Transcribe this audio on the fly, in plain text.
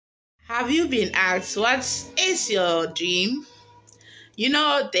Have you been asked what is your dream?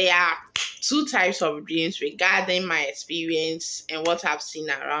 There are two types of dreams regarding my experience and what I've seen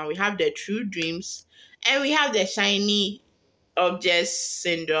around. We have the true dreams and we have the shiny object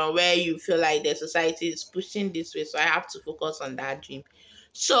syndrome where you feel like the society is pushing this way, so I have to focus on that dream.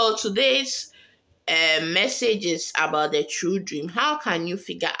 So today's message is about the true dream. How can you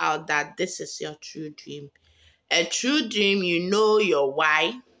figure out that this is your true dream? A true dream, you know your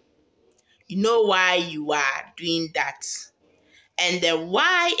why. You know why you are doing that. And the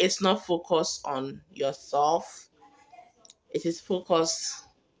why is not focused on yourself. It is focused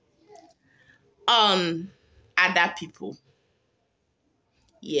on other people.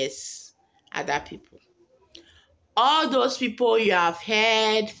 Yes, other people. All those people you have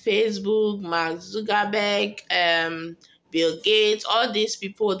heard, Facebook, Mark Zuckerberg, Bill Gates, all these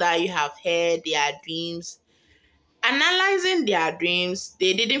people that you have heard their dreams, analyzing their dreams,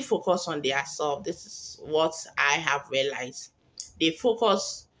 they didn't focus on their self. This is what I have realized. They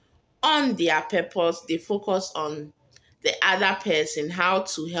focus on their purpose. They focus on the other person, how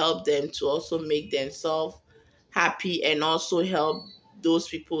to help them to also make themselves happy and also help those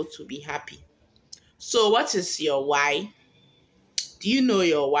people to be happy. So what is your why? Do you know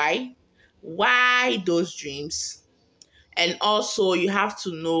your why? Why those dreams? And also you have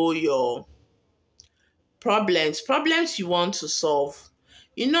to know your problems you want to solve.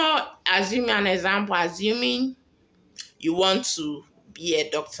 Assuming an example, assuming you want to be a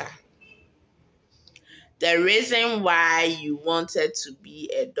doctor. The reason why you wanted to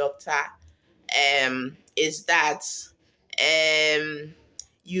be a doctor is that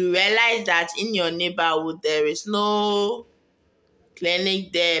you realize that in your neighborhood there is no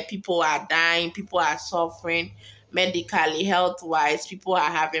clinic there. People are dying, people are suffering medically, health-wise, people are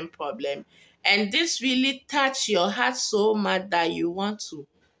having problems. And this really touched your heart so much that you want to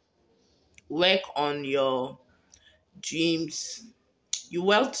work on your dreams. You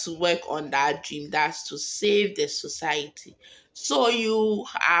want to work on that dream, that's to save the society. So you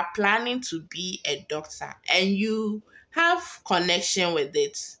are planning to be a doctor and you have connection with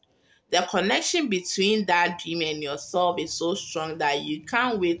it. The connection between that dream and yourself is so strong that you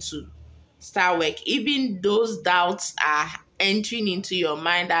can't wait to start work. Even those doubts are entering into your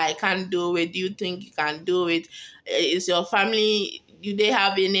mind that I can't do it. Do you think you can do it? Is your family, do they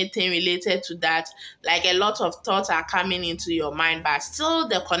have anything related to that? Like a lot of thoughts are coming into your mind, but still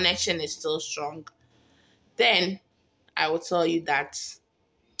the connection is still strong. Then I will tell you that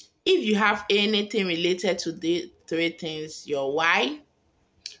if you have anything related to the three things, your why,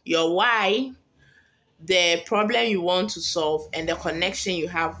 the problem you want to solve, and the connection you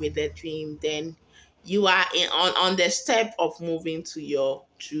have with the dream, then you are on the step of moving to your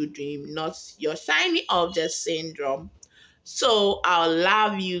true dream, not your shiny object syndrome. So I'll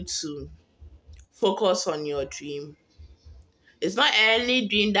love you to focus on your dream. It's not any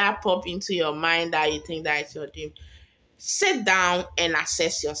dream that pop into your mind that you think that it's your dream. Sit down and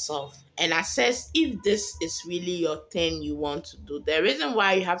assess yourself and assess if this is really your thing you want to do. The reason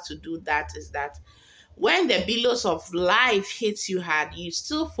why you have to do that is that when the billows of life hits you hard, you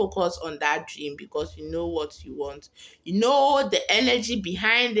still focus on that dream because you know what you want. You know the energy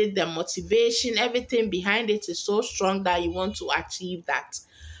behind it, the motivation, everything behind it is so strong that you want to achieve that.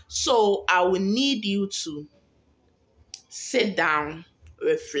 So I will need you to sit down,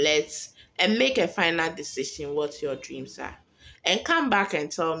 reflect, and make a final decision what your dreams are. And come back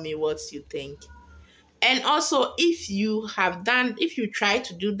and tell me what you think. And also, if you try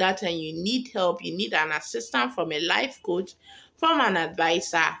to do that and you need help, you need an assistant from a life coach, from an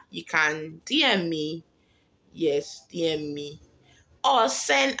advisor, you can DM me. Yes, DM me. Or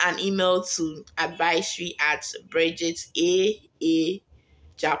send an email to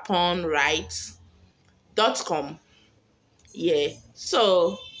advisory@bridgetaajapanrights.com. Yeah.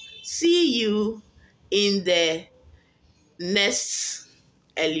 So, see you in the next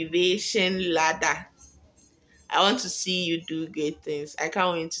elevation ladder. I want to see you do great things. I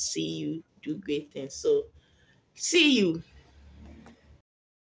can't wait to see you do great things. So, see you.